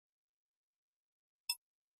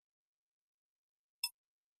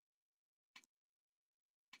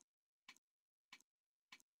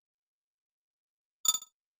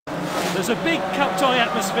There's a big cup tie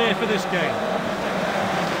atmosphere for this game.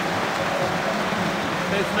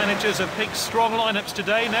 Both managers have picked strong lineups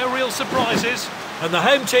today, no real surprises. And the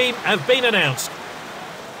home team have been announced.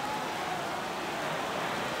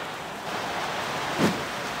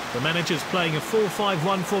 The manager's playing a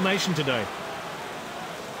 4-5-1 formation today.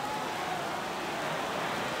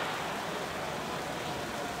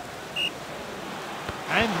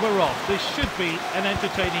 And we're off. This should be an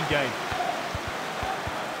entertaining game.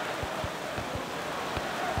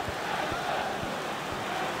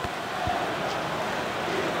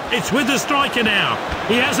 It's with the striker now.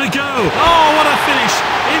 He has a go. Oh, what a finish.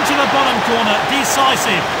 Into the bottom corner.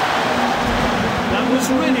 Decisive. That was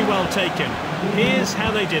really well taken. Here's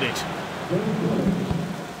how they did it.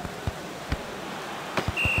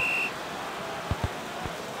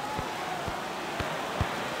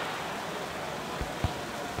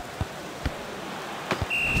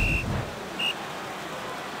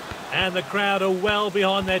 And the crowd are well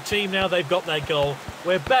behind their team now they've got their goal.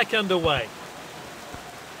 We're back underway.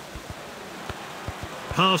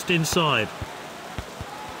 Passed inside.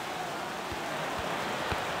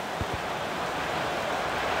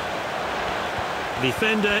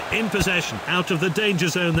 Defender in possession, out of the danger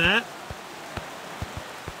zone there.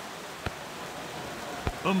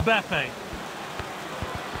 Mbappe.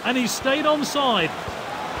 And he's stayed onside.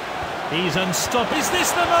 He's unstoppable. Is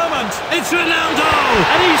this the moment? It's Ronaldo!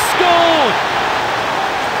 And he scored!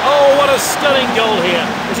 Oh, what a stunning goal here,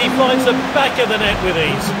 as he finds the back of the net with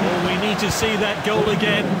ease. Oh, we need to see that goal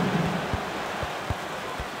again.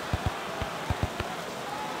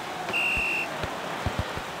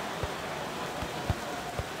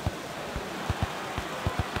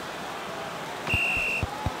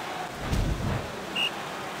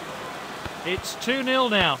 It's 2-0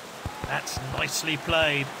 now. That's nicely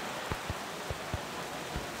played.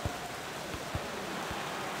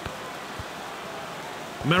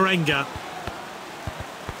 Merenga.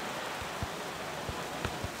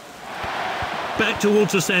 Back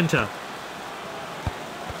towards the centre.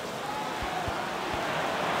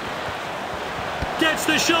 Gets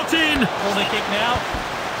the shot in. Corner kick now.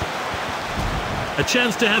 A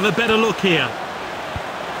chance to have a better look here.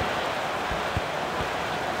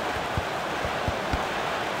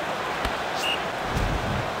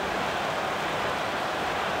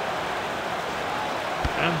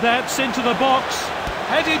 And that's into the box.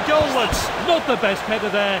 Headed goalwards. Not the best header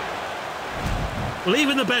there. Well,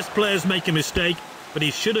 even the best players make a mistake, but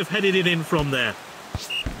he should have headed it in from there.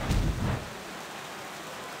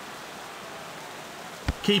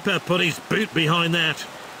 Keeper put his boot behind that.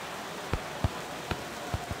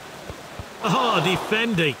 Ah,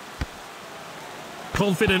 defending.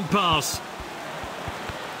 Confident pass.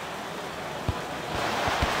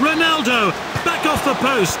 Ronaldo, back off the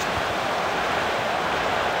post.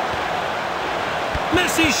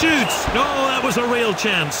 Messi shoots. Oh, that was a real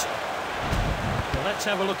chance. Well, let's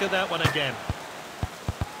have a look at that one again.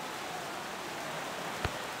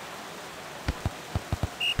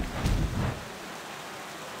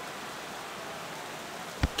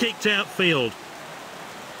 Kicked outfield.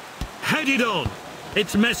 Headed on.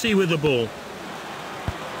 It's Messi with the ball.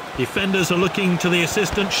 Defenders are looking to the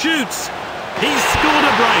assistant. Shoots. He's scored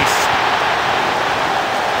a brace.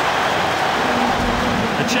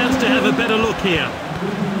 A chance to have a better look here.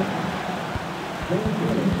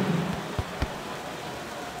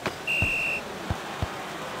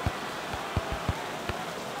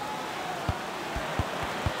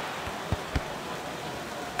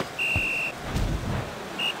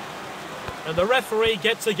 And the referee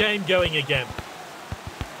gets the game going again.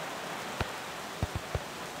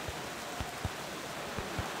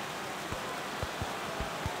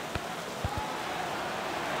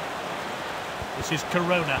 This is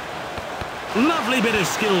Corona. Lovely bit of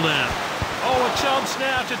skill there. Oh, a chance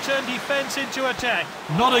now to turn defence into attack.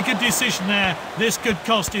 Not a good decision there. This could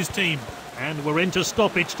cost his team. And we're into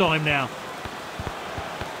stoppage time now.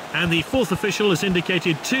 And the fourth official has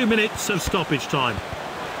indicated 2 minutes of stoppage time.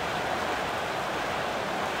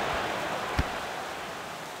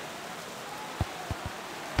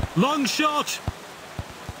 Long shot.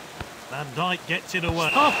 Van Dijk gets it away.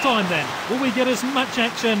 Half-time then. Will we get as much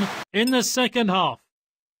action in the second half?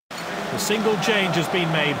 The single change has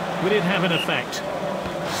been made. Will it have an effect?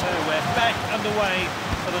 So we're back underway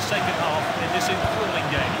for the second half in this enthralling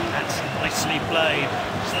game. That's nicely played.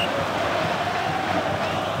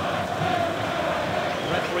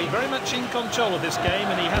 The referee very much in control of this game,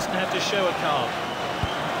 and he hasn't had to show a card.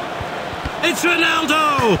 It's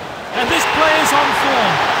Ronaldo! And this player's on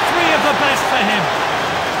form. 3 of the best for him.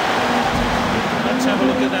 Let's have a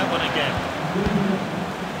look at that one again.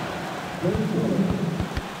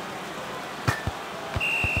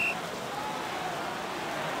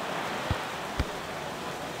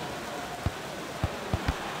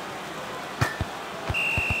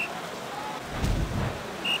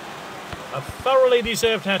 thoroughly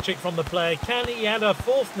deserved hat-trick from the player. Can he add a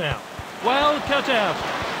fourth now? Well cut out.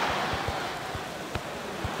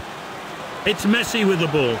 It's Messi with the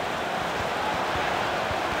ball.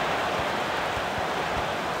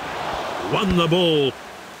 Won the ball.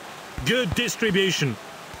 Good distribution.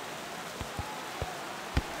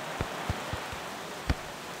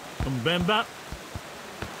 Mbemba.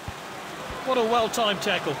 What a well-timed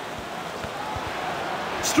tackle.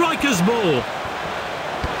 Striker's ball.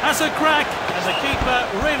 That's a crack. And the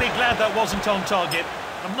keeper really glad that wasn't on target.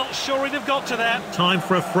 I'm not sure he'd have got to that. Time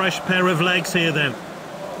for a fresh pair of legs here then.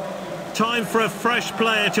 Time for a fresh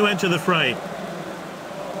player to enter the fray.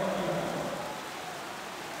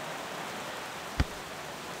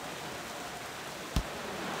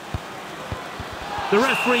 The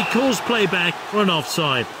referee calls play back for an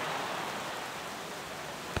offside.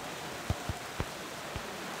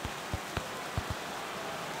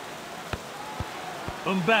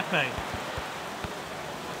 Mbappe.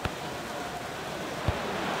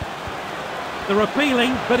 They're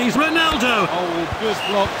appealing, but he's... Ronaldo! Oh, good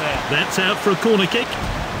block there. That's out for a corner kick.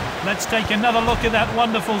 Let's take another look at that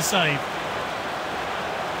wonderful save.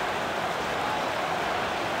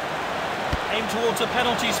 Aim towards a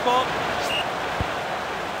penalty spot.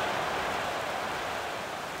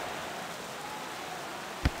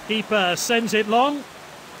 Keeper sends it long.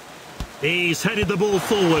 He's headed the ball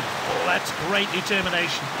forward. Oh, that's great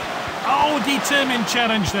determination. Oh, determined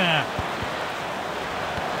challenge there.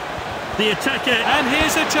 The attacker, and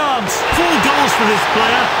here's a chance. 4 goals for this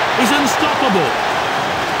player. He's unstoppable.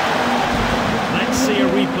 Let's see a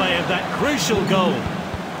replay of that crucial goal.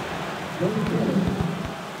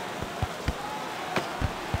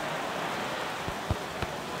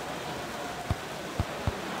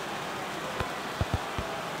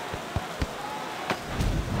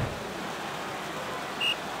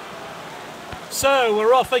 So,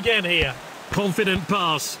 we're off again here. Confident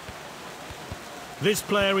pass. This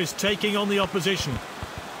player is taking on the opposition.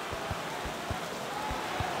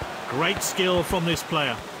 Great skill from this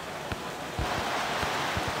player.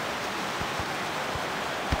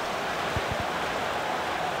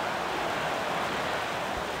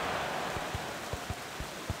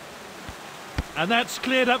 And that's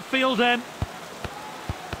cleared up field then.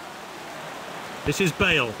 This is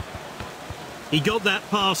Bale. He got that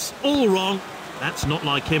pass all wrong. That's not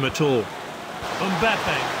like him at all.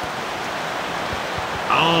 Mbappe.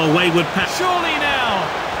 Oh, wayward pass. Surely now.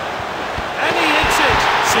 And he hits it.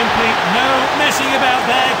 Simply no messing about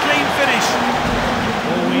there. Clean finish.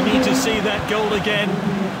 Oh, we need to see that goal again.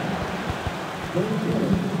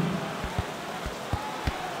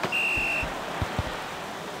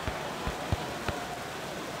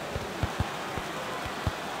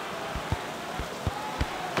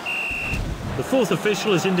 The fourth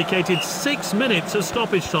official has indicated 6 minutes of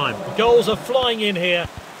stoppage time. The goals are flying in here,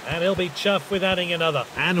 and he'll be chuffed with adding another.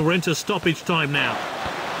 And we're into stoppage time now.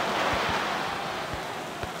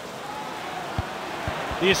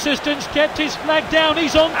 The assistant's kept his flag down,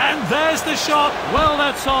 he's on, and there's the shot. Well,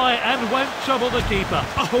 that's high and won't trouble the keeper.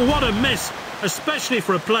 Oh, what a miss, especially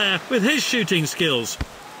for a player with his shooting skills.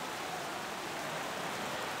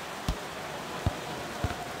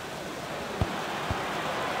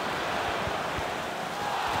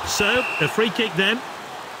 So, a free kick then.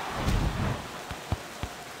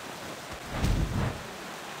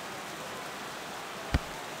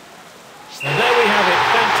 And there we have it.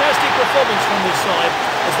 Fantastic performance from this side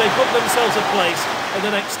as they put themselves a place at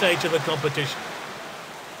the next stage of the competition.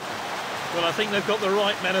 Well, I think they've got the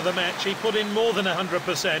right man of the match. He put in more than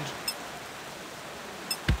 100%.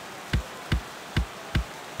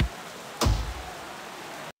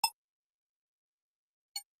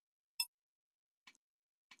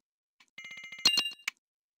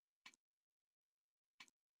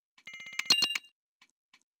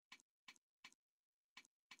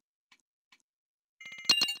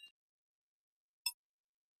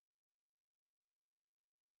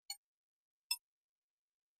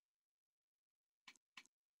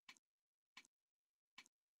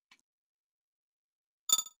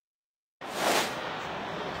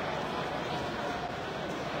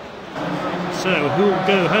 So, who'll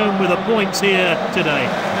go home with the points here today?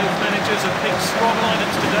 Both managers have picked strong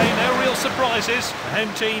lineups today, no real surprises. The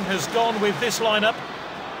home team has gone with this lineup.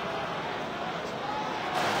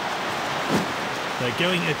 They're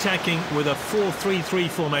going attacking with a 4-3-3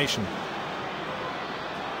 formation.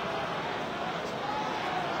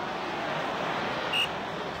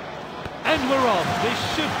 And we're on. This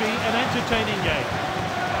should be an entertaining game.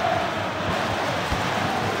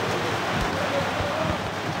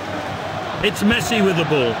 It's Messi with the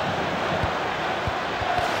ball.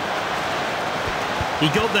 He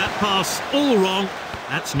got that pass all wrong.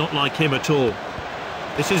 That's not like him at all.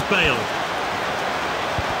 This is Bale.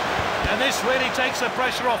 And this really takes the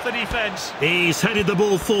pressure off the defence. He's headed the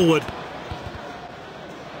ball forward.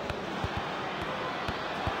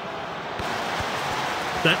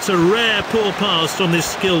 That's a rare poor pass from this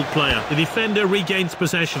skilled player. The defender regains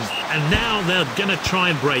possession, and now they're going to try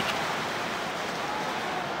and break.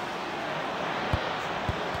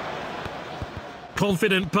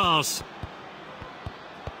 Confident pass.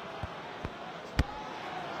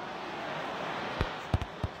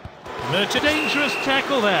 Merchant, dangerous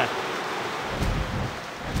tackle there.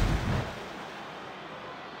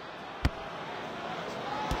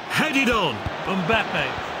 Headed on.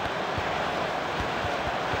 Mbappe.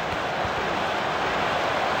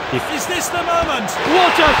 Is this the moment?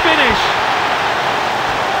 What a finish!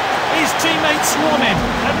 His teammates swarm him,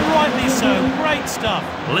 and rightly so. Great stuff.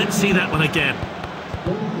 Let's see that one again.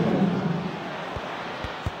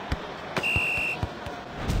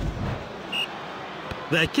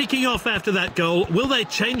 They're kicking off after that goal. Will they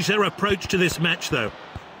change their approach to this match, though?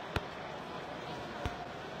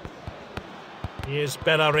 Here's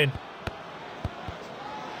Bellerin.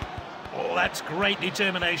 Oh, that's great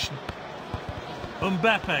determination.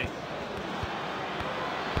 Mbappe.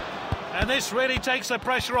 And this really takes the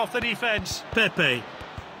pressure off the defence. Pepe.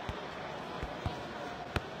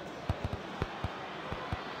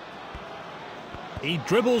 He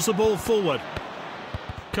dribbles the ball forward.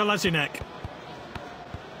 Kolasinac.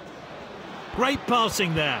 Great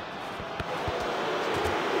passing there.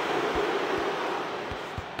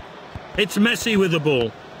 It's Messi with the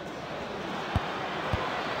ball.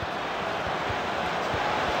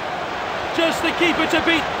 Just the keeper to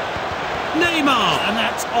beat. Neymar! And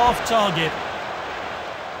that's off target.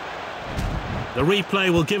 The replay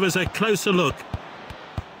will give us a closer look.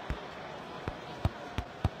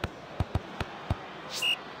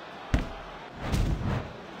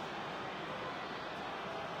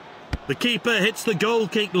 The keeper hits the goal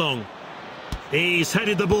kick long. He's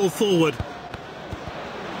headed the ball forward.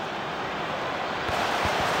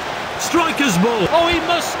 Striker's ball. Oh, he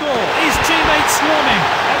must score. His teammates swarm him,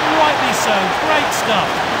 and rightly so. Great stuff.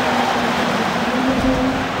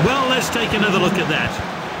 Well, let's take another look at that.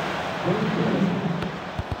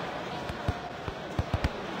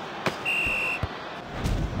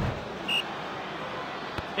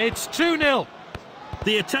 It's 2-0.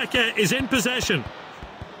 The attacker is in possession.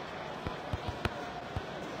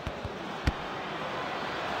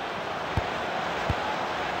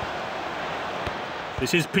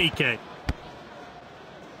 This is Piqué.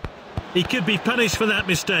 He could be punished for that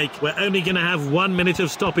mistake. We're only going to have 1 minute of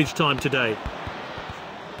stoppage time today.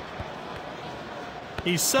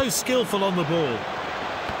 He's so skillful on the ball.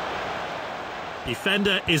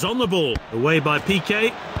 Defender is on the ball. Away by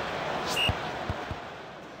Piqué.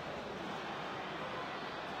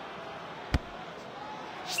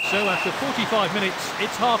 So after 45 minutes,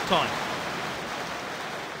 it's half-time.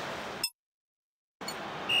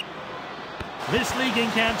 This league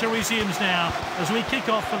encounter resumes now as we kick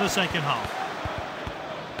off for the second half.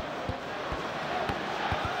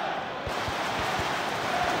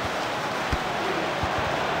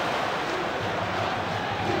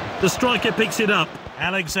 The striker picks it up.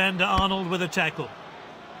 Alexander-Arnold with a tackle.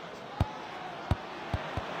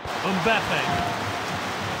 Mbappe.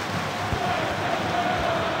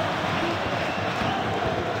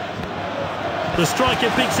 The striker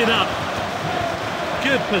picks it up.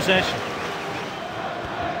 Good possession.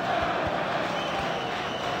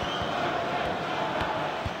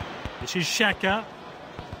 This is Xhaka.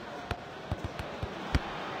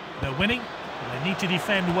 They're winning, and they need to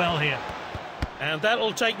defend well here. And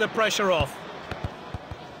that'll take the pressure off.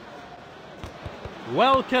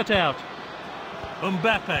 Well cut out.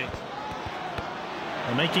 Mbappe.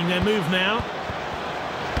 They're making their move now.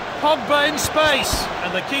 Pogba in space.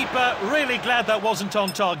 And the keeper really glad that wasn't on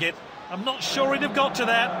target. I'm not sure he'd have got to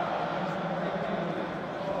that.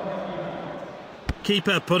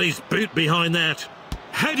 Keeper put his boot behind that.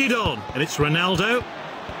 Headed on. And it's Ronaldo.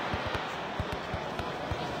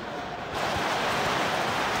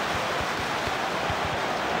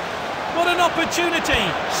 What an opportunity.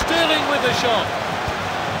 Sterling with a shot.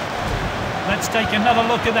 Let's take another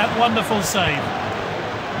look at that wonderful save.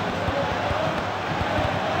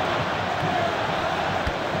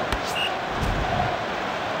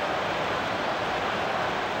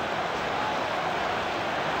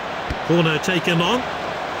 Corner taken on.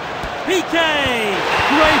 Piqué!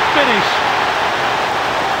 Great finish.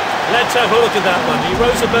 Let's have a look at that one. He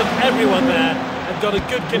rose above everyone there and got a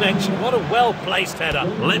good connection. What a well-placed header.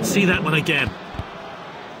 Let's see that one again.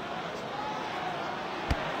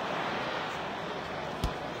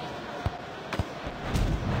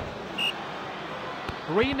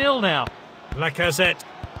 3-0 now. Lacazette.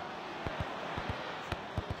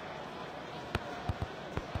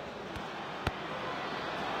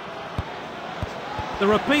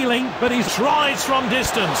 They're appealing, but he tries from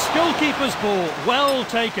distance. Goalkeeper's ball, well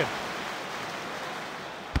taken.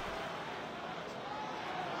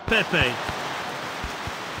 Pepe.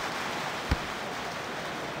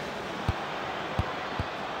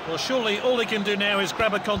 Well, surely all he can do now is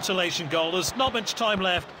grab a consolation goal. There's not much time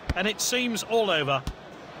left, and it seems all over.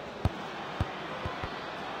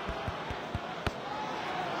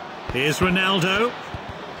 Here's Ronaldo.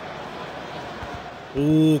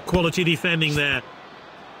 Oh, quality defending there.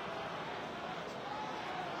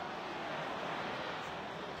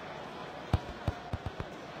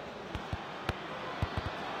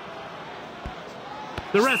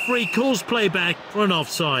 The referee calls play back for an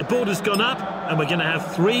offside. The board has gone up, and we're going to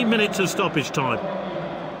have 3 minutes of stoppage time.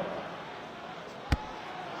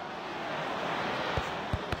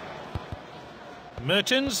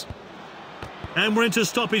 Mertens. And we're into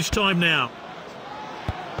stoppage time now.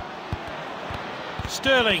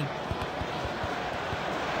 Sterling.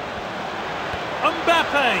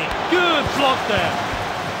 Mbappe. Good block there.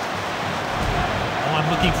 Oh, I'm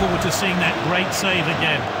looking forward to seeing that great save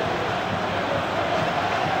again.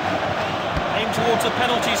 Aim towards the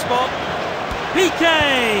penalty spot.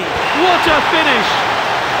 Piqué! What a finish!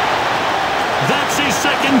 That's his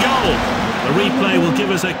second goal. The replay will give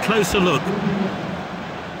us a closer look.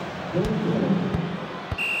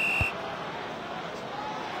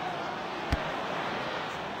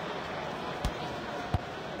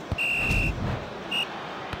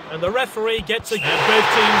 And the referee gets a... And both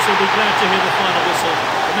teams will be glad to hear the final whistle.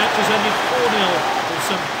 The match has ended 4-0 with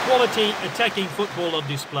some quality attacking football on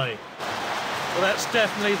display. Well, that's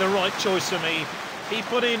definitely the right choice for me. He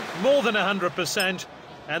put in more than 100%,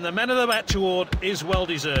 and the man of the match award is well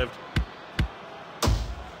deserved.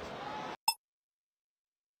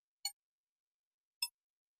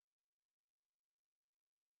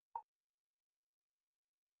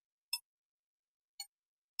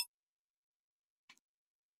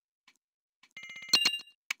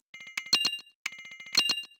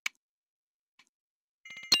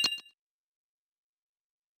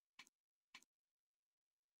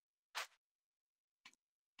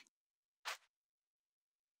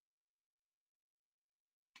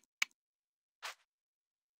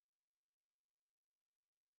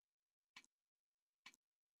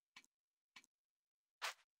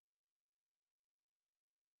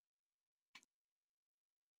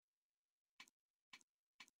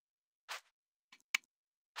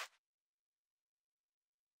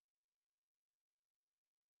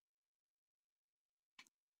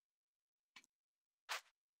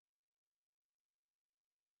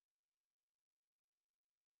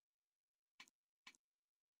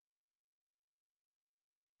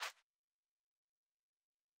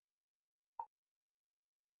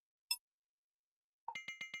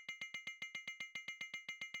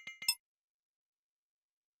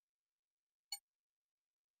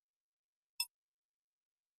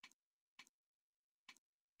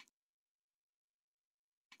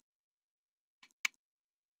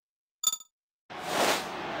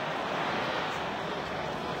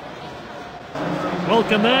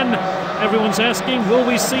 Welcome then. Everyone's asking, will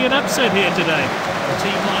we see an upset here today? The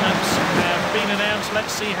team lineups have been announced.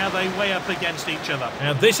 Let's see how they weigh up against each other.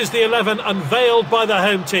 And this is the 11 unveiled by the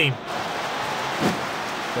home team.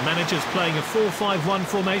 The manager's playing a 4-5-1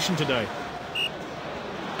 formation today.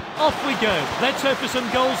 Off we go. Let's hope for some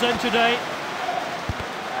goals then today.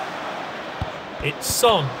 It's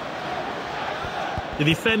Son. The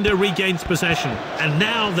defender regains possession, and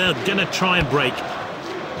now they're going to try and break.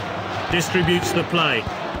 Distributes the play.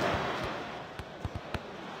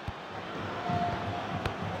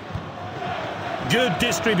 Good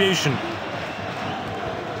distribution.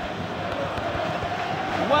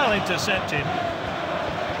 Well intercepted.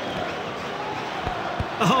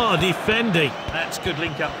 Oh, defending. That's good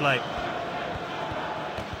link-up play.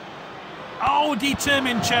 Oh,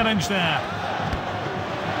 determined challenge there.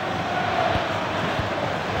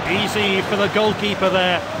 Easy for the goalkeeper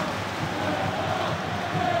there.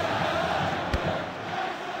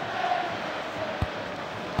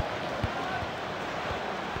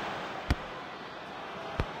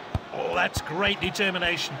 Oh, that's great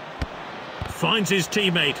determination. Finds his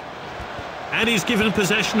teammate. And he's given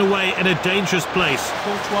possession away in a dangerous place.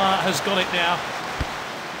 Courtois has got it now.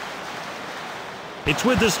 It's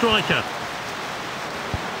with the striker.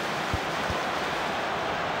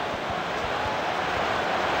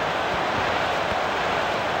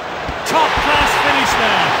 Top-class finish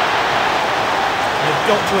there. The You've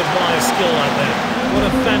got to admire skill like that. What a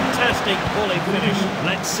fantastic volley finish.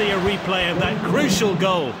 Let's see a replay of that crucial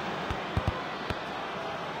goal.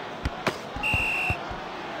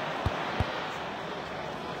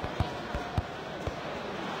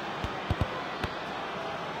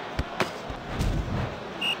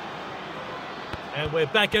 And we're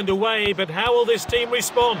back underway, but how will this team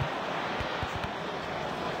respond?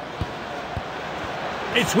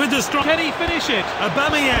 It's with the strike. Can he finish it?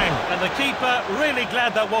 Aubameyang. And the keeper really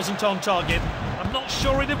glad that wasn't on target. I'm not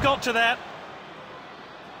sure he'd have got to that.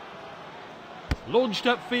 Launched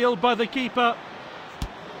upfield by the keeper.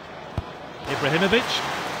 Ibrahimovic.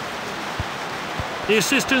 The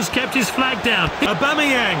assistant's kept his flag down.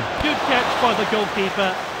 Aubameyang. Good catch by the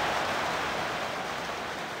goalkeeper.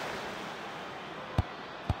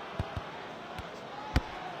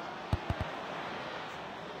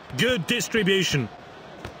 Good distribution.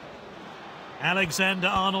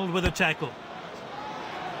 Alexander-Arnold with a tackle.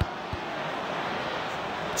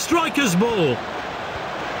 Striker's ball.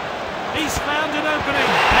 He's found an opening.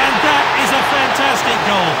 And that is a fantastic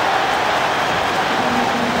goal.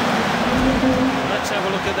 Let's have a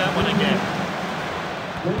look at that one again.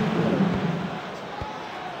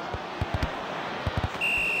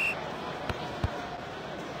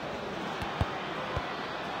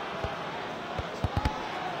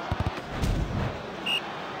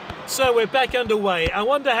 So we're back underway. I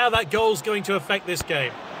wonder how that goal's going to affect this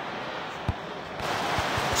game.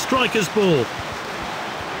 Striker's ball.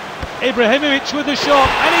 Ibrahimovic with the shot,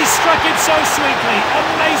 and he struck it so sweetly.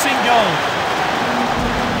 Amazing goal.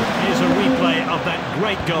 Here's a replay of that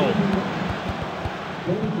great goal.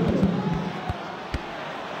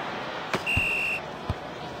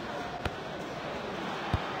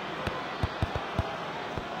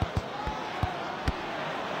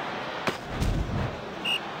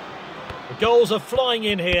 The goals are flying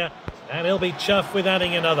in here, and he'll be chuffed with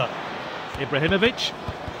adding another. Ibrahimovic.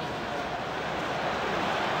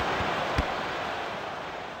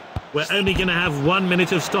 We're only going to have 1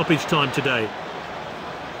 minute of stoppage time today.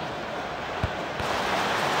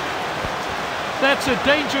 That's a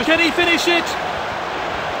dangerous... Can he finish it?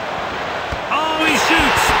 Oh, he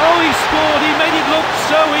shoots! Oh, he scored! He made it look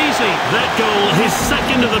so easy. That goal, his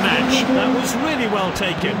second of the match. That was really well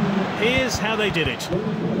taken. Here's how they did it.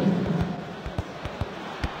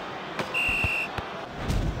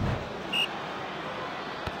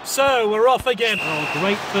 So, we're off again. Oh,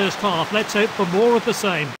 great first half. Let's hope for more of the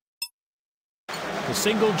same. The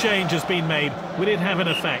single change has been made. Will it have an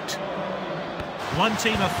effect? One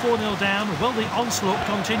team are 4-0 down. Will the onslaught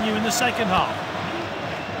continue in the second half?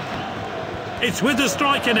 It's with the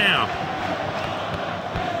striker now.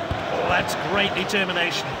 Oh, that's great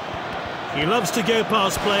determination. He loves to go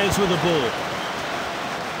past players with the ball.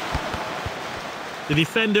 The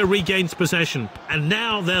defender regains possession, and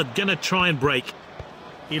now they're going to try and break.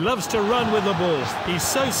 He loves to run with the ball. He's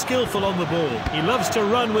so skillful on the ball. He loves to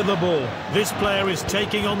run with the ball. This player is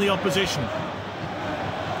taking on the opposition.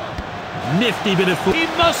 Nifty bit of foot. He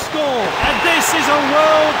must score, and this is a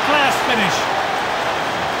world-class finish.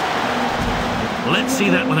 Let's see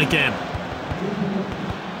that one again.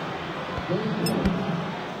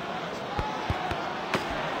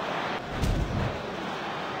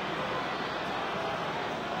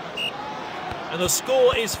 And the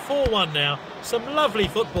score is 4-1 now. Some lovely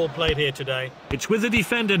football played here today. It's with the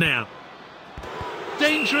defender now.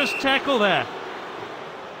 Dangerous tackle there.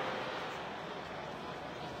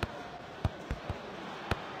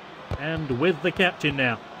 And with the captain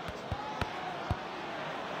now.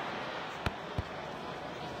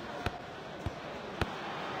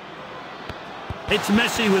 It's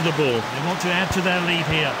Messi with the ball. They want to add to their lead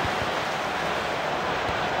here.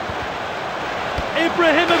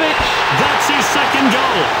 Ibrahimovic! That's his second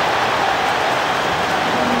goal.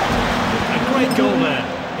 A great goal there.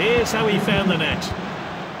 Here's how he found the net.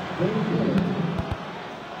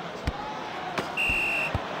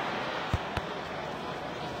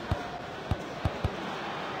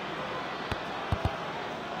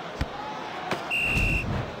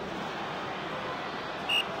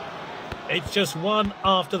 It's just one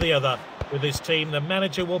after the other. With this team, the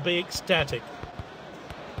manager will be ecstatic.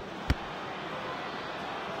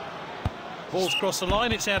 Ball's crossed the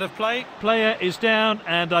line, it's out of play. Player is down,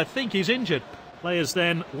 and I think he's injured. Players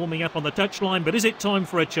then warming up on the touchline, but is it time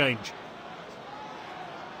for a change?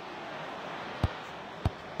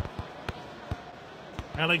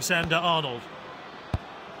 Alexander-Arnold.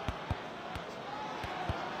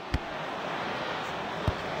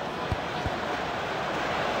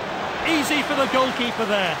 Easy for the goalkeeper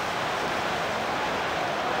there.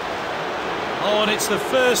 Oh, and it's the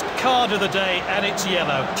first card of the day, and it's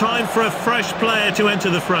yellow. Time for a fresh player to enter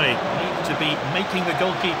the fray. Need to be making the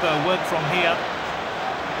goalkeeper work from here.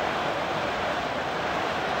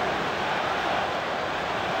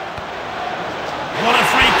 What a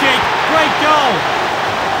free kick! Great goal!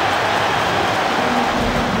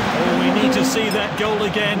 Oh, we need to see that goal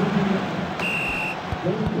again.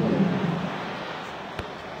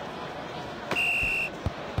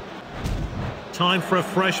 Time for a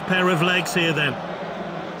fresh pair of legs here then.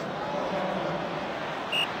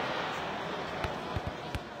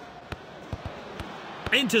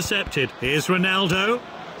 Intercepted. Here's Ronaldo.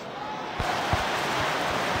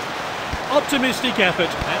 Optimistic effort.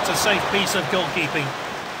 That's a safe piece of goalkeeping.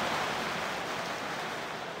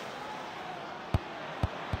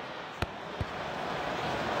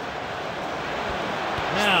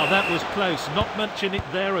 Now, that was close. Not much in it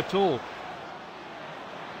there at all.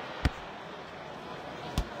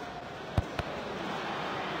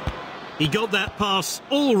 He got that pass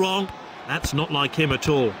all wrong. That's not like him at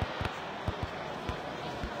all.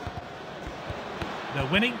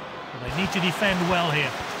 They're winning, but they need to defend well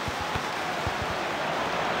here.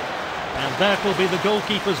 And that will be the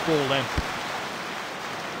goalkeeper's ball then.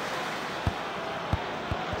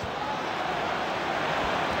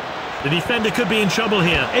 The defender could be in trouble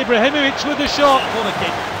here. Ibrahimovic with the shot. What a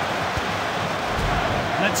kick.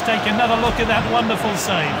 Let's take another look at that wonderful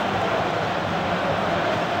save.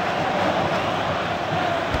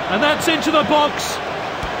 And that's into the box.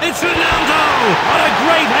 It's Ronaldo! What a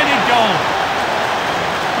great headed goal.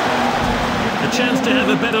 A chance to have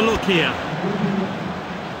a better look here.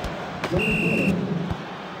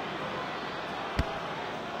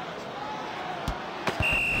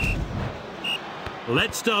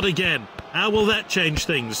 Let's start again. How will that change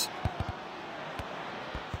things?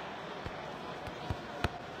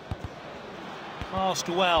 Passed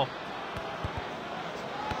well.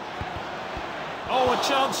 Oh, a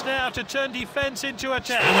chance now to turn defence into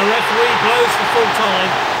attack. And the referee blows for full time.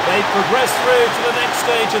 They progress through to the next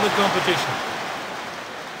stage of the competition.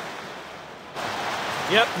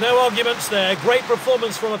 Yep, no arguments there. Great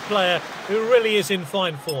performance from a player who really is in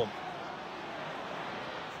fine form.